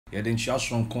Yeah, then she has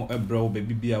some bro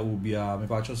baby be a will be a me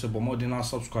pa say but more than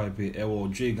subscribe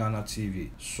J Ghana TV.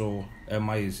 So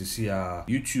my is see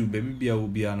YouTube baby be a will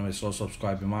be no so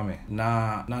subscribe mama.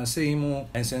 Na say mo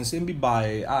and sense be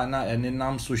by na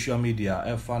enam social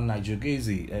media for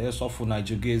Nigeriazi so for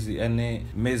Nigeriazi ene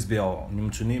Mizbel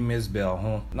nimtuni Mizbel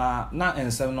ho na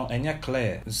ensem no enye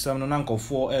clear ensem no na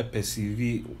nkofo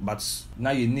perceive but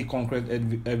na ye need concrete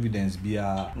evidence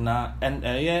bia na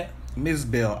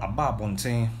Mizbel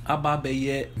ababonten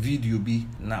ababeye video bi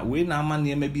na we na ama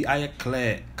ne bi aye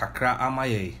clear kakra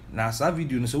amaye na sa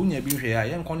video no so unya bi hwe ya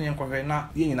yenko ne yenkohwe na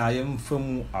ye nyina ye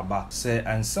mfamu aba se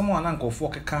ensem ana nkofo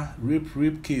keka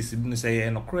rape case bi no se ye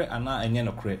nokre ana enye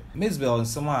nokre Mizbel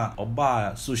ensem a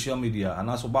oba social media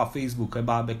ana so ba Facebook e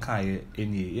ba be kan ye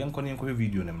eni yenko ne yenkohwe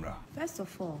video ne mra. First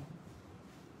of all,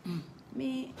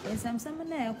 me ensem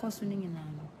na ekoso ni nyina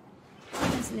no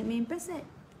honestly me person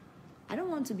I don't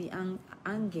want to be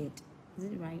angered. Is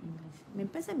it right English? Me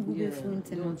person be fluent.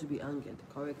 You don't want to be angered.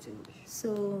 Correct English.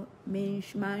 So me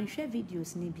share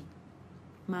videos ni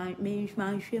bi. Me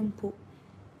share mpo.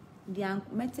 Dia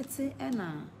metete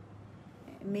na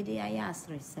me dey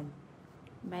asresem.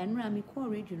 By no me call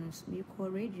radio no me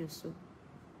call radio so.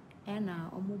 Na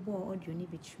omobo audio ni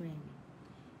bi train.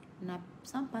 Na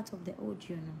some part of the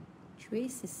audio no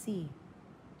trace see.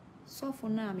 So for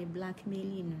now, me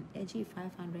blackmailing edgy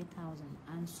 500,000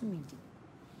 and sumidi.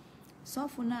 So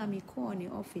for now, me call the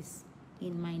office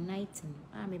in my night.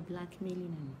 I'm a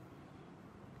blackmailing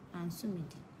and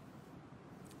sumidi.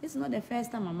 This is not the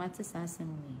first time I'm at this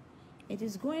assembly. It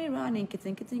is going around and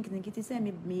kitty say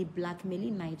me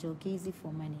blackmailing Nigel Gazy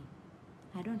for money.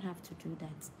 I don't have to do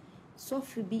that. So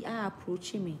Fubi are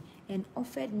approaching me and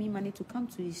offered me money to come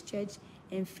to his church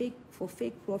and fake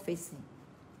prophecy.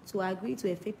 To agree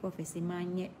to a fake prophecy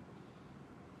man yet.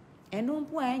 And no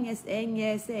point yes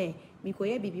say me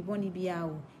koye bibi boni bia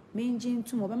o menjin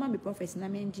to mo be ma be prophecy na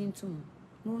menjin to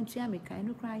no ntu ya me kai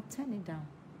no cry turn it down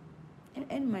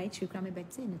and my child cry me back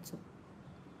turn it to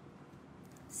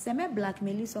seme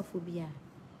blackmail sophobia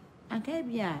anka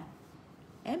bia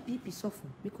MPP suffer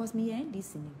because me end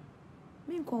this in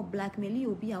me call blackmail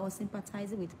obi I was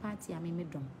sympathizing with party I me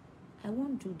dom. I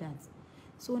won't do that.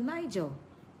 So Nigel,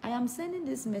 I am sending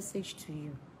this message to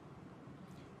you.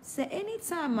 Say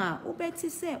anytime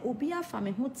ubeti say obi afa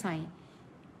me ho time.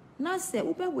 Na say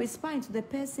ube whisper into the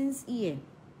person's ear.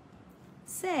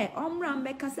 Say omra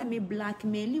mbeka say me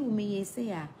blackmail you me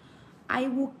say I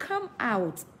will come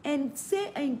out and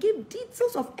say and give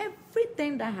details of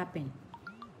everything that happened.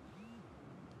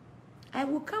 I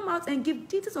will come out and give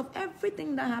details of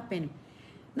everything that happened.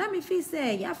 Na me feel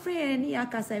say ya friend ni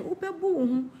akasa ube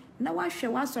bu na wa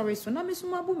hwe wa sorry so na me so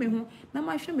mabu me ho na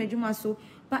ma hwe medwuma so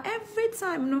but every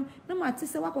time no na ma ti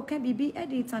se wa koka bibi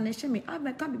edit na hwe me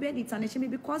abeka bibi edit na hwe me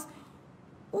because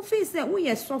o feel say we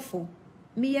ye sofo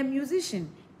me a musician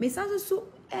me sanso so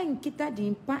enkita di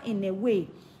mpa in a way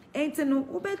enti no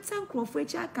wo betan krofo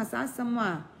echi akasa asem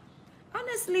a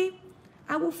honestly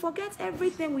I will forget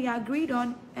everything we agreed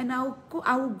on and I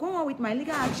will go on with my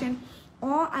legal action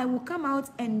or I will come out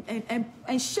and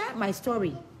share my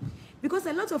story. Because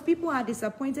a lot of people are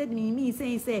disappointed in me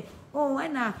saying, oh,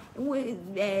 Anna,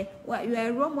 you are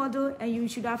a role model and you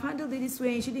should have handled it this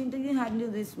way. You didn't handle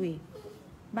it this way.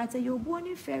 But you're born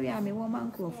in fairy, I'm a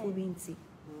woman called Fubinti.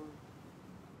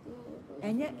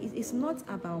 And yet, it's not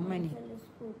about money.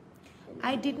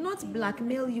 I did not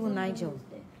blackmail you, Nigel.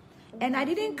 And I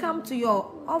didn't come to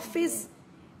your office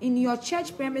in your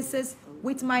church premises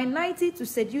with my 90 to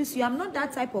seduce you. I'm not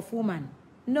that type of woman.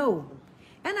 No.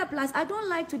 And plus, I don't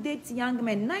like to date young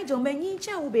men. Nigel,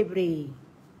 menyincha ubebre.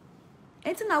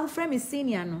 Enti na uframe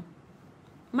senior no.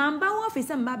 Mamba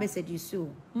officer mbabe seduce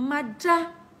you.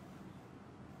 Mada.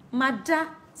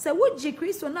 Se wuji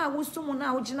Christo na wusumu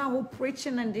na ujina wo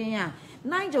preaching and then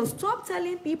Nigel, stop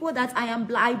telling people that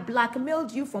I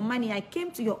blackmailed you for money. I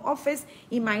came to your office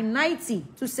in my 90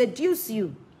 to seduce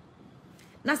you.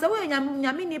 Na se we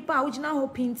nyame nipa ujina ho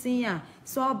pintin ya.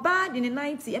 So bad in the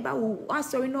 90 eba wo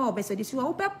sorry no obe seduce you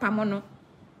obe pamo no.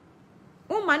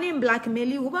 O money blackmail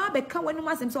you oba be ka wenu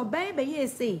masem so be ye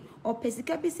say o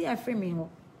pesika bi si afre me ho.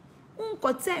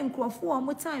 Unkote nkrofo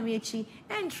omo time echi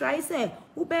and try say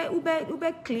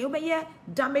ube clean ube ye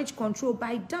damage control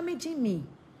by damaging me.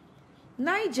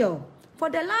 Nigel, for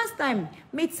the last time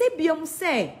me tibium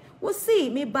say we see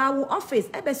me ba wo office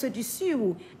ebe seduce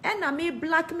you and I may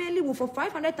blackmail you for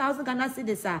 500,000 Ghana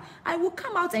cedis. I will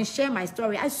come out and share my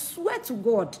story. I swear to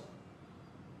God.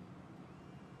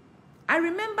 I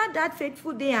remember that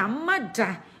fateful day.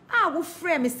 Mother, I will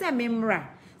frame me say memra.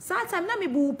 Sometimes na me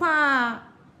bu pa.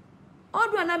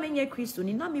 Odo na menye Christo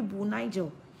ni na me bu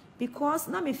Nigel. because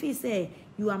now me feel say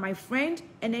you are my friend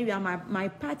and then you are my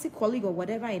party colleague or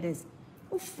whatever it is.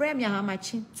 Who frame ya how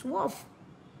much 12.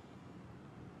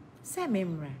 Say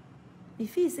memra. Me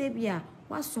feel say bia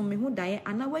waso me hu dae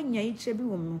ana wanya iche bi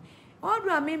wo mu. Although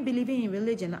I mean believing in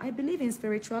religion, I believe in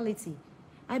spirituality.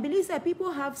 I believe that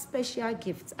people have special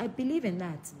gifts. I believe in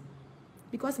that.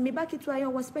 Because me back it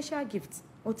was special gifts.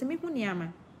 Otemi hu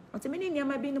niama. Otemi ni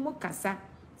niama bi no kasa.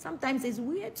 Sometimes it's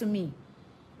weird to me.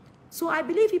 So I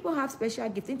believe people have special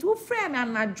gifts. Into frame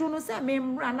and na jono say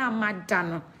memra na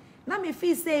madano. Na me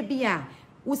feel say bia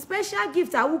wo special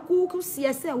gift a wo ku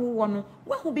sie say wo wono.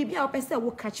 Wo hu bibia wo pese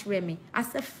wo catch me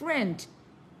as a friend.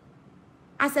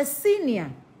 As a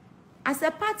senior. As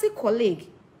a party colleague,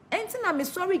 enti na me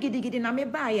sorry gidi na me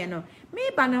ba ye no.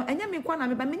 Me ba no enya me kwa na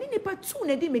me ba me ni nipa tu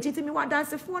na di me chiti me wa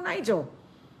dance for Nigel.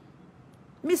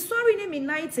 Me sorry ni me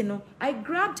night no. I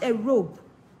grabbed a robe.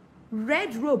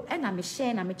 Red robe and na me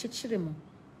share na me chichire mo.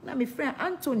 Na me friend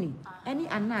Anthony, any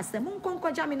anase mo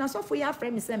nkonkoja me na so for ya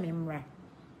friend me say me mra.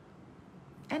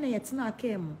 Ena yet na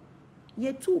akemo.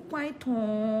 Ye tu kwan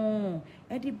ton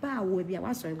edi ba wo bia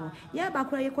wasori wo ye ba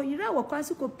kora ye ko yira wo kwan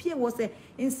so ko pie wo se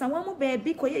nsanwa mo ba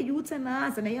bi ko ye yuta na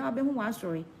asa na ye ba hu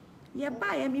wasori ye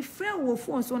ba ye me frɛ wo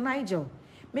phone so Nigel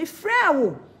me frɛ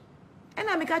wo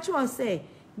ena me ka chi won say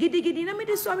gidi na me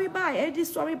di sorry ba ye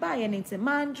nti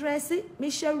man dress me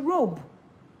share robe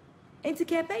enti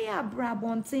ke be ya bra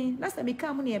bonten na se me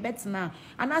ka mo na ye betena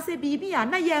ana se bibi ya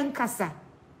na ye nkasa.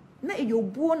 Na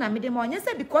eyobuo na me dem onye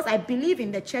say because I believe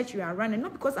in the church you are running,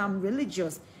 not because I'm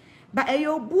religious. But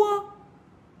eyobuo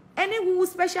any who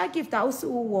special gift also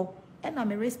wo and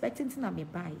I'm respecting na me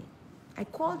buy. I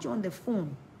called you on the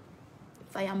phone.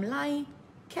 If I am lying,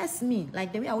 curse me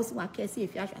like the way I also want curse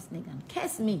if you are snake and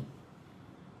curse me.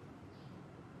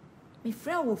 Me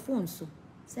friend wo phone so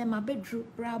say my bedroom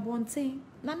bra bonten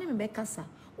na me be kasa.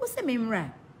 Wo say me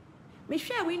mra. Me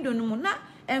share window no mu na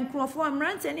enkrofo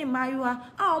amrante ne mayua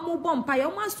a omo bompa ye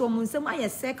omo aso omo nsem aye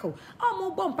circle a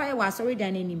omo bompa ye wa sorry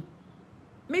dan anim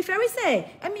me ferry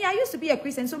say I used to be a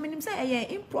Christian so menim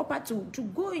say improper to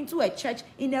go into a church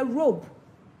in a robe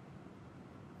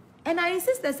and I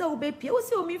insist that say obepie wo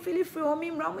say omi feel free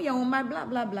omi mra mo ye o my blah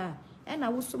blah blah and I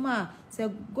was suma say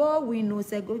go we know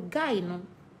say go guy no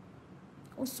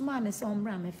o suma na say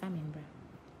omra me family bra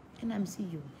and I'm see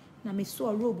you na me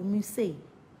so robe me say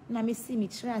na me see me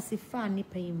try as fa ni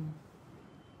payim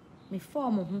me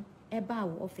form ho e ba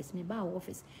wo office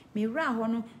me ra ho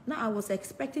no na I was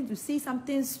expecting to see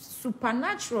something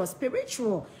supernatural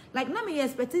spiritual like na me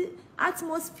expect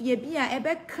atmosphere bi a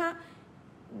ebeka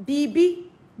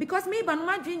bibi because me ba no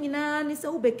madwen nyina ni se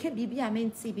wo beka bibi a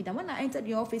menti bi that when I entered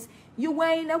the office you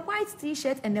were in a white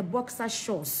t-shirt and a boxer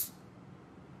shorts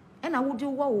and I would do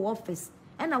what office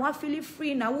and I was feeling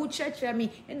free na wo church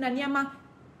me and na niama.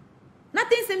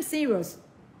 Nothing seems serious.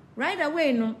 Right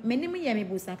away, no, many me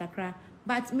busa kakra.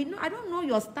 But me no, I don't know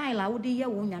your style. I would hear I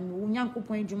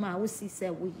would see say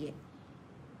we ye.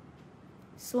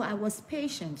 So I was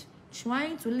patient,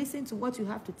 trying to listen to what you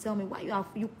have to tell me. Why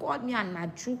you called me an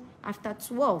Naju after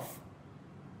 12?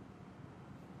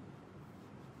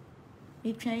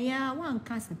 Me try ya one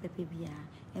cousin pepe bia.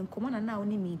 And come on now,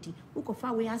 only midi. Who go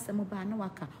far we ask some about no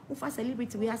waka. Who for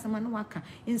celebrity we ask some no waka.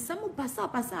 In some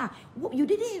basabasa, you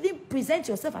didn't even present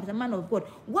yourself as a man of God.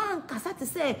 One kasa to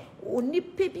say, only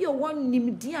pepi or one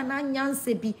nimdia na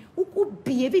nyansebi. Who could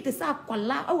be a bit to say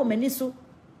kwala or meniso.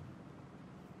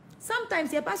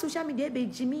 Sometimes your social media be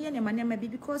Jimmy and Emmanuel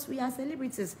because we are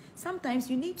celebrities. Sometimes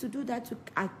you need to do that to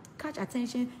catch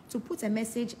attention, to put a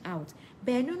message out.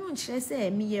 But no say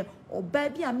me or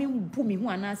baby I mean boomy who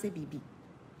anase baby.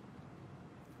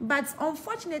 But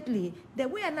unfortunately, the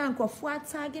way I now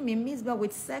tagging me Mizbel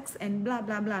with sex and blah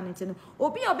blah blah.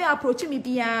 Obi approaching me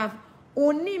be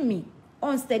only me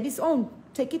on steady on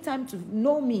taking time to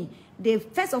know me. They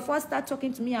first of all start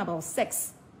talking to me about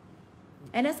sex.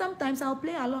 And then sometimes I'll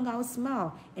play along, I'll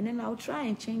smile, and then I'll try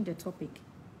and change the topic.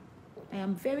 I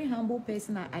am a very humble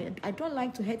person. I don't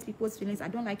like to hurt people's feelings. I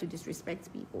don't like to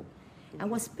disrespect people. I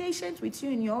was patient with you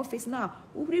in your office now.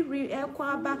 One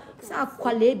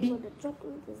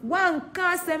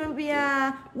ka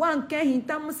sembia, one ka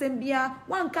hintam sembia,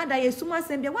 one ka da yesuma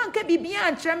sembia, one ka bibia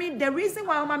and the reason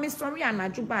why I'm sorry and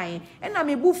Najubai, and I'm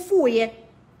a bufu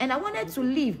and I wanted to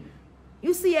leave.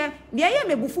 You see, the I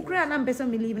am a bufu and I'm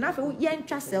person me leave. Now for yen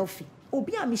selfie.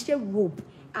 Obi a Michelle robe.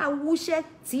 I wish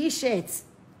t-shirts.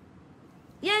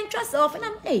 Yen selfie and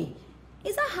I'm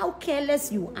is that how careless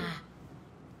you are?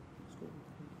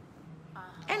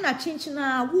 And I change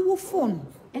now, woo phone,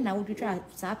 and I would try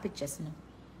to pictures now.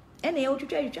 And I would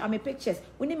try to make pictures.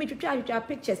 We need me to try to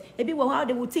pictures. Maybe how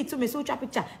they would see to me so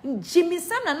picture. Jimmy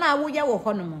Sam and now we are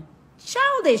honor.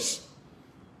 Childish.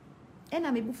 And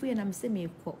I'm able and I'm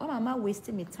saying, oh, mama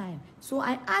wasting my time. So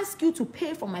I ask you to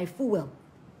pay for my fuel.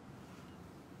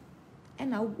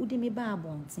 And I would me bar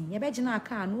bonting. You bet you not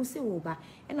car, no say over.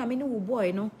 And I mean, oh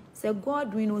boy, no, say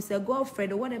God, we know, say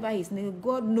Godfred or whatever his name,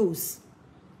 God knows.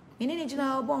 In any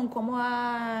general bon come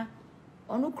on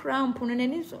no crampon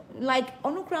and like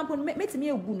on no crampon makes me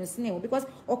a goodness name because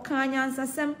or can answer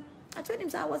some. I told him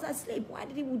so I was asleep. Why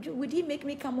did would he make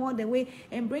me come all the way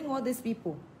and bring all these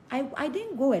people? I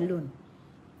didn't go alone.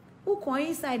 Who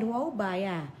coincide who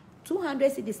buy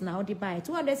 200 cedis now they buy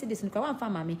 200 cedis no one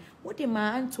farm me. What the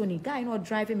man Anthony guy not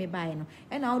driving me by no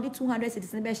and now the 200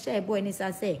 cedis in be share boy and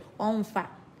say on fa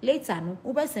later no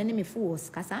over sending me fools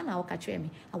kasa na catch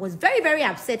me. I was very very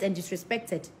upset and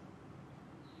disrespected.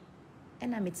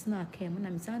 And I'm it's not came when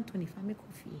I'm Anthony family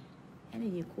coffee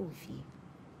and you coffee.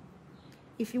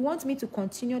 If you want me to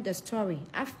continue the story,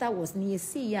 afterwards, near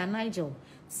see ya Nigel.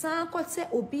 San kote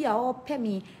obi a o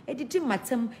pemi, edidi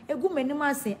matem, egu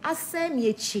menima se, asem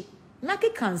yechi, naki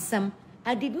kansem.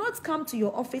 I did not come to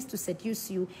your office to seduce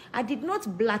you. I did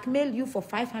not blackmail you for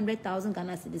 500,000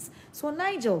 Ghana cedis. So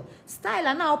Nigel, style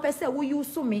and now person will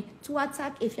use me to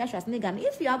attack Efiashas Negan.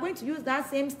 If you are going to use that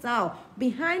same style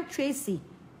behind Tracy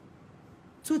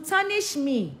to tarnish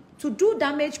me, to do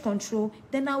damage control,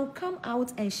 then I will come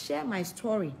out and share my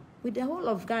story with the whole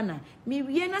of Ghana. Me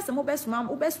yena some obes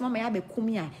mama ya be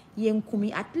kumia yen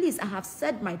kumi. At least I have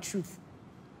said my truth.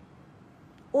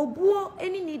 Obuo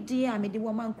any need dear me the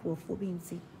woman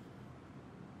crofobinti.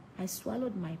 I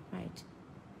swallowed my pride.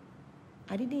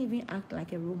 I didn't even act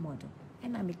like a role model.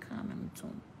 And I'm calm and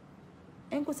tone.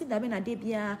 And consider when I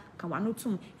debia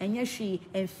Kawanotum and Yeshi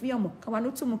and Fiamo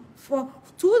Kawanotum from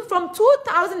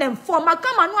 2004.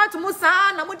 Makamanu to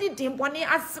Musa Namudi Dimponi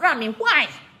Asrami. Why?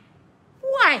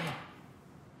 Why?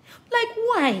 Like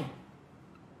why?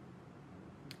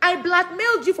 I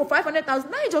blackmailed you for 500,000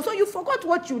 Nigel, so you forgot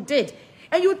what you did.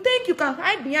 And you think you can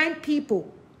hide behind people.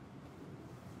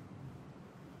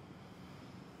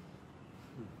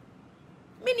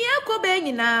 Miniako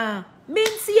Benina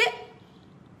means ye.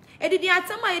 Edidi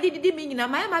atama edidi me nyina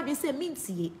my ma be say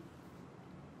mintie.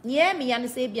 Ye me yan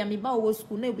say bia me ba wo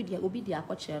school na obi dia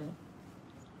akọche no.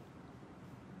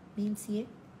 Mintie.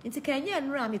 Nti kanya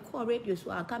nra me call radio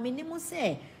so aka me nimu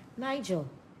say Nigel.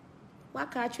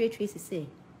 Waka Tracy say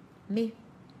me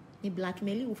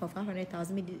blackmail you for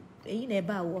 500,000 me in a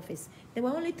bar office. There were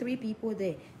only 3 people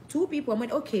there. 2 people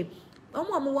went okay.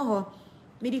 Omo wo ho.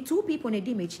 Me the 2 people na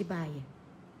di me chi buy.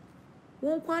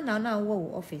 Won kwa na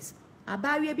wo office.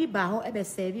 Abawe bi ba ho ebe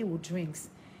serve with drinks.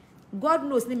 God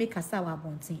knows ni make kasa wa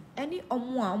bontin. Any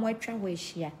omo a omo atwa ho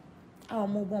ehia. A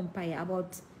omo bompire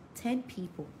about 10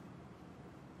 people.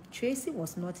 Tracy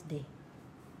was not there.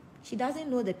 She doesn't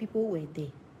know the people who were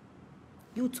there.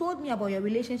 You told me about your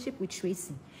relationship with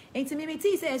Tracy. And to me,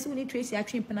 says you need Tracy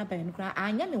actually pena by and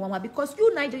because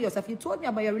you Nigel yourself, you told me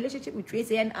about your relationship with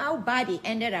Tracy and how bad it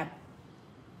ended up.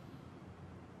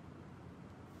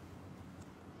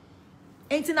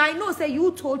 And I know, say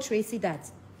you told Tracy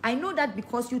that. I know that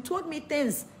because you told me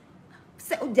things.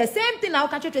 The same thing now,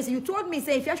 catch Tracy. You told me,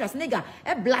 say, if you're a nigga,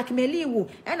 a blackmail you,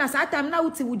 and as I time now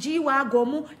to Ujiwa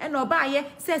Gomu, and Obaye,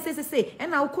 say,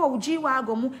 and I'll call Ujiwa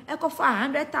Gomu, echo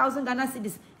 500,000 Ghana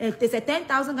cedis, there's a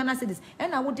 10,000 Ghana cedis,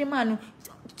 and I would demand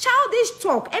childish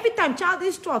talk, every time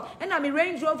childish talk, and I'm in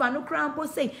Range Rover, no crown per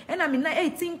se, and I'm in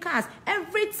 18 cars,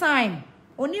 every time.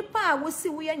 Onipa will see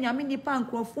we are Yami Nipa and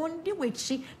Crofon, the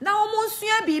witch. Now almost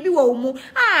your baby womu.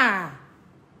 Ah,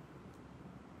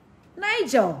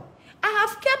 Nigel, I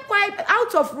have kept quiet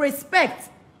out of respect.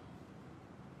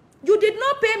 You did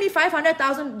not pay me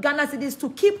 500,000 Ghana cedis to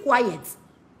keep quiet.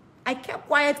 I kept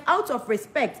quiet out of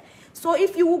respect. So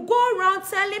if you will go around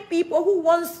telling people who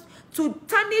wants to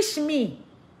tarnish me,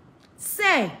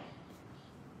 say,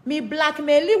 me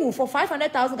blackmail you for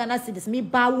 500,000 Ghana cedis, me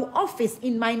bow office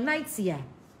in my night here.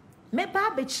 Me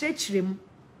ba be chirechirem.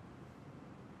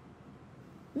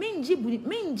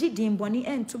 Minji dimboni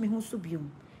and to me who subium.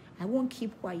 I won't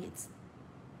keep quiet.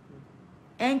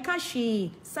 And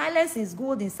kashi, silence is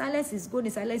golden, silence is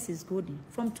golden, silence is golden.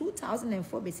 From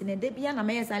 2004, besi ne debiya na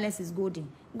meye silence is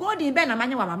golden. Golden ben na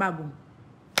manye wa mabagum.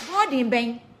 Golden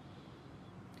ben.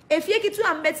 If you get to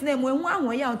a met name when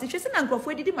one ya on teachers and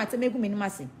Crawford did matemegu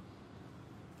minimasi.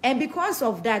 And because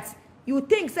of that, you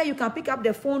think say you can pick up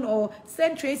the phone or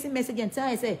send Tracy message and tell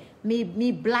her say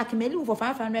me blackmail you for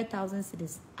 500,000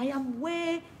 cedis. I am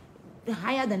way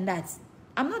higher than that.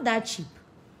 I'm not that cheap.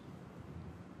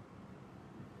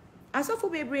 As of for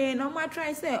baby, no more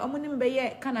try say omunim be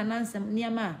ye can answer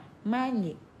niama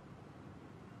manye.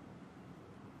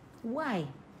 Why?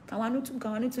 Kawanutum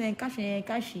and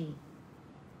kashi.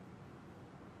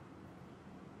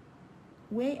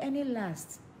 Way any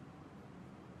last.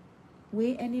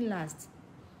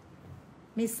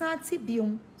 Me santi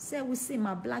biom say we see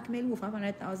my blackmail with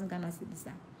 500,000 Ghana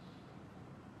cedis.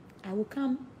 I will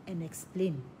come and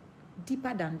explain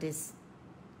deeper than this.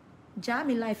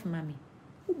 Jami life, mommy.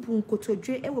 Ubun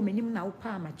kotodre ewo menim na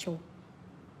upa macho.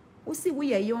 We see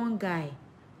we a young guy.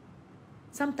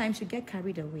 Sometimes you get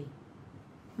carried away.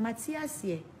 Matthias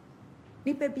ye.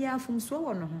 Nipe bia fum so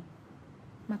wono ho.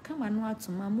 Makama no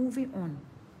atoma moving on.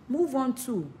 Move on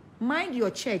too. Mind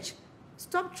your church.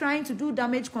 Stop trying to do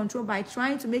damage control by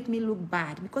trying to make me look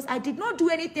bad because I did not do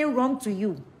anything wrong to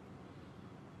you.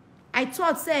 I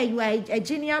thought say you are a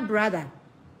junior brother.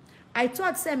 I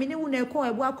thought say me ne wuna ko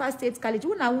Ebuakwa State College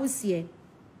wuna wusie.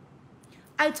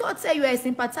 I thought say you are a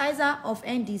sympathizer of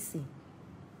NDC.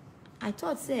 I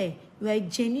thought say you are a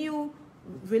genuine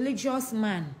religious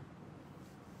man.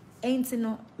 Ain't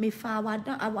no me fa wa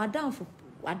down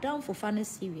for fun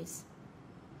serious.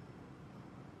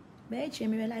 But I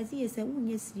realize he say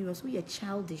we serious, we are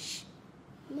childish.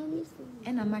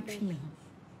 And I'm matching me.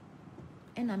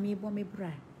 And I'm able me bra.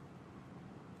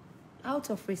 Out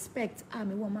of respect,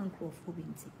 I'm a woman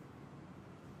crofobinti.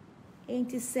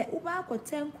 Ain't it say uba ko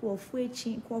 10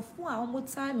 crofwechi crofu a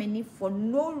almost time and for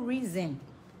no reason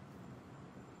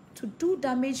to do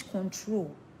damage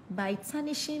control by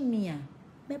tarnishing me.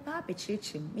 Me pa be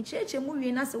chechim. Me chechim mu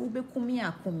wi na se ube kumi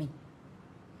akumi.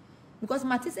 Because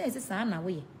Matisa is a na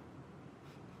way.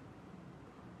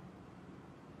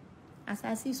 As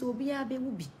I see so be a be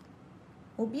ubi.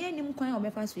 Obi enim kwan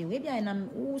obefa so we bia na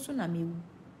wo so na mewu.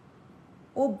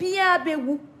 Obi a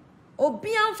bewu. Obi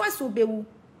amfa so bewu.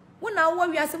 Wo na wo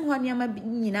wiasem ho niam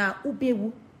nyina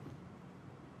ubewu.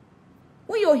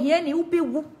 Wo yo hie ni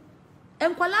ubewu.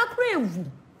 Enkwala kra ewu.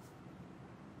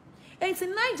 And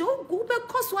tonight, you be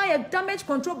cause why damage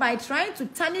control by trying to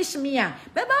tarnish me.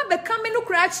 Beba becoming no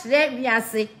crash there, we are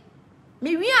say.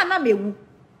 Me we are na mewu.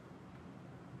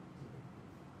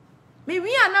 Me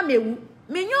we are na mewu.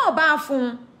 Me nyo ba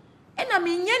fun. E na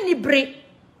me nye ni bre.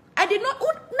 I did not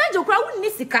na jokra wu ni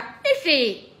sika.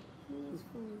 Efe.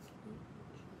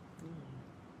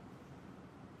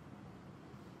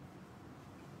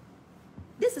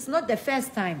 This is not the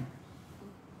first time.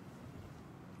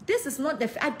 This is not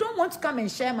the I don't want to come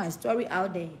and share my story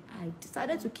out there. I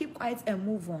decided to keep quiet and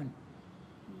move on.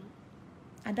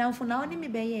 Adam for now, me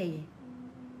be ye.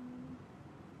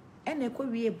 And eko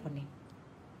wie bone.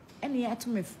 And ye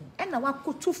atomefu. And na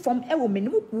wakoto from e wo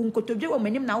menim ku nkotodwe wo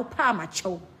menim na wo pa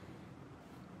amacho.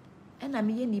 And na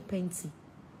me ye ni penti.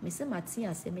 Me se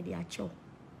Matia se me de acho.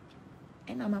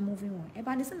 And I'm moving on.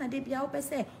 Eba ni se na de bia wo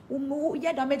pese wo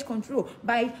ye damage control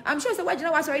by I'm sure say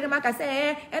wajina was already mark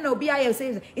say and obi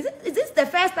say is this the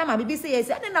first time I be say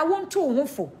yes and I want to ho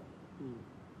fo.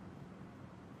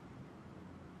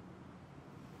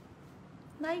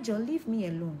 Nigel, leave me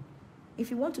alone.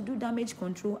 If you want to do damage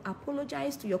control,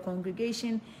 apologize to your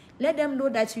congregation. Let them know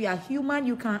that you are human,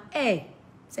 you can err.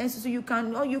 Since you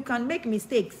can make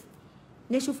mistakes.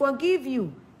 They should forgive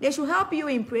you. They should help you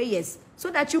in prayers so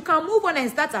that you can move on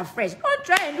and start afresh. Don't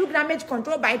try and do damage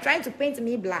control by trying to paint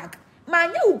me black.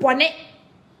 Man, you bonnet.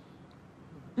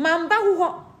 Mamba who.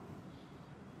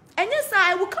 And yes,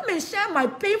 I will come and share my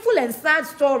painful and sad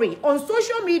story on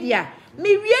social media.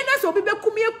 Me riena so be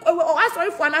kumi or sorry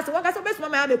for an answer. What I best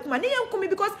mama be kuma. Ni kumi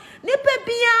because ne pe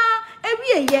bia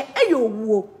every year eyo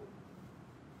wo.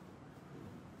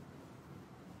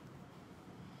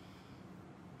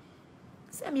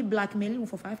 Me blackmailing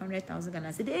for 500,000 Ghana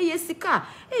cedis. Hey, Yesika.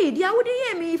 Hey, dia would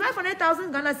hear me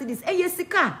 500,000 Ghana cedis. Hey,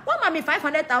 Yesika. What am I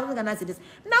 500,000 Ghana cedis?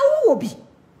 Now who will be? Who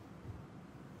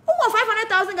want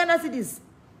 500,000 Ghana cedis?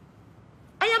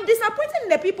 I am disappointed in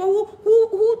the people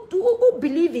who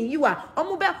believe in you.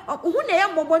 Who ne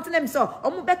am want them so.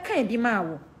 Omube can be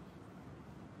mawo.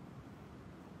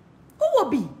 Who will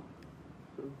be?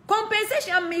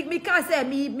 Compensation me can't say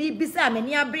me beside me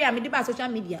near bria me the social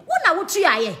media. Who na wo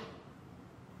try?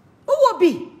 Who will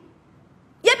be?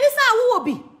 Ye bisa who will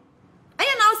be?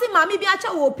 Aya now say mami bi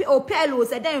acha wo pelo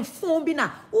say then phone bi na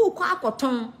who kwa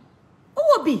akoton. Who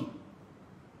will be?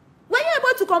 Were you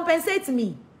able to compensate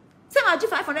me? Say I give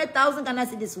 500,000 Ghana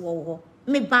cedis wo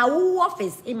me ba wo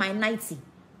office in my 90.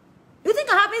 You think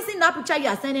I haven't seen that picture you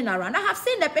are sending around? I have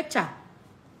seen the picture.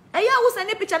 Aya who send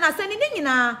the picture na sending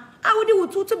nyina. I would do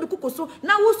tutu bi kukoso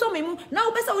na wo so me mu na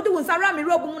wo pesa wo do nsara me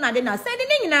rob mu na de na sending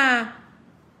nyina.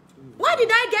 Why did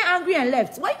I get angry and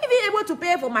left? Were you even able to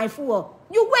pay for my fuel?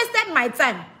 You wasted my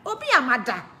time. Obi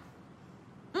amada.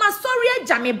 My story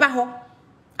jame baho.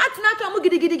 Atuna ka mu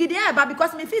gidi eba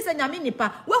because me feel say nyame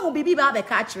nipa. We hu bibi ba be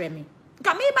ka kire me.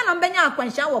 Ka me ba na mbenya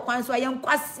akwansha wo kwan so ayem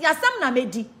kwasam na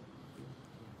medi.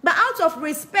 But out of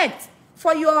respect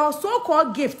for your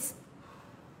so-called gifts.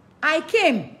 I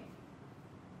came.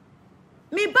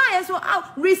 Me buy so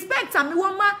respect and me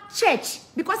want my church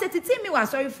because it me was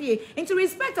sorry for you. Into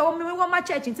respect I want my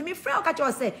church. Into me friend catch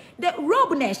you say the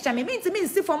robe next me into me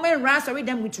see for me and sorry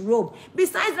them with robe.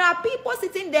 Besides there are people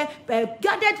sitting there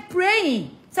gathered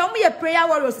praying. So me a prayer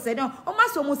warrior say no. O ma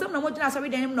so mo sem na mo jina sorry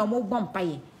them no mo bom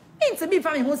paye. Into me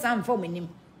family who sam for me nim.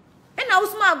 And now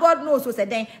small God knows so say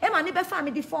then e ma ne be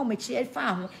family the form e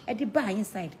fa ho e di buy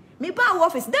inside. Me buy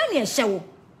office then e shewo.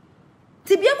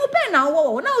 Tibiamu pen na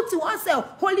wo na uti wan say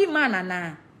holy man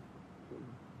ana.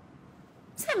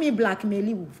 Send me blackmail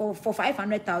you for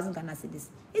 500,000 Ghana cedis.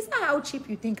 Is that how cheap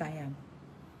you think I am?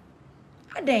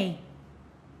 Aden.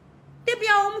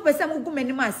 Tibiamu pese mu gu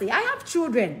menima say I have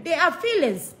children. They have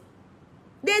feelings.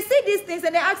 They see these things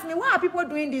and they ask me, why are people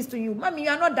doing this to you? Mommy, you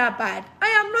are not that bad. I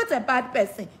am not a bad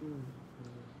person.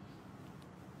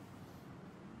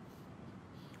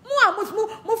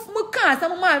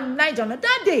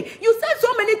 That day, you said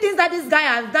so many things that this guy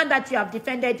has done that you have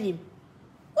defended him.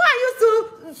 Why are you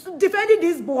still defending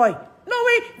this boy? No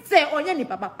way, say, oh, yeah,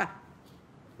 papa.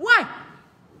 Why?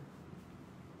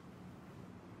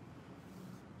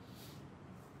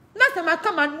 Next time I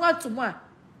come and want to more.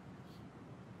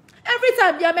 Every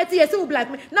time they are met here, who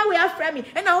blackmail. Now we are framing,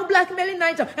 and now blackmailing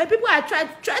Nigel, and people are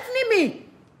threatening me.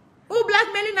 Who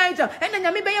blackmailing Nigel, and then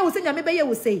Yamibe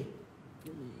will say.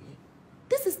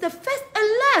 This is the first and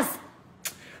last.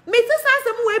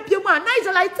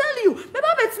 Nigel, I tell you, maybe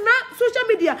it's not social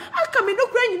media. I come in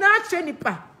Ukraine, not training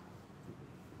pa.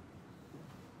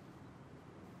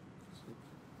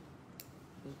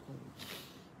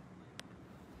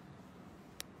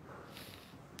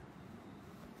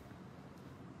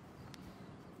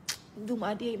 Do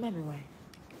my day, mommy, why?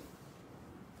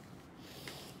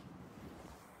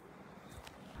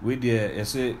 We dear, I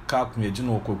say, cap me,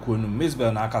 General Cocoon,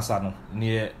 Mizbel na akasa no,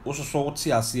 near also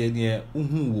tea as near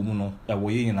woman, a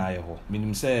way in Iowa.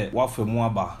 Meaning say, what for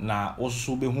Moaba, na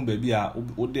also be whom baby are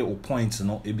ode or points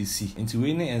no ABC. Into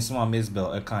winning and some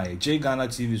Mizbel a kind. J Ghana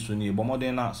TV so near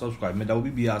Bomodena subscribe, me that will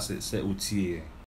be as say,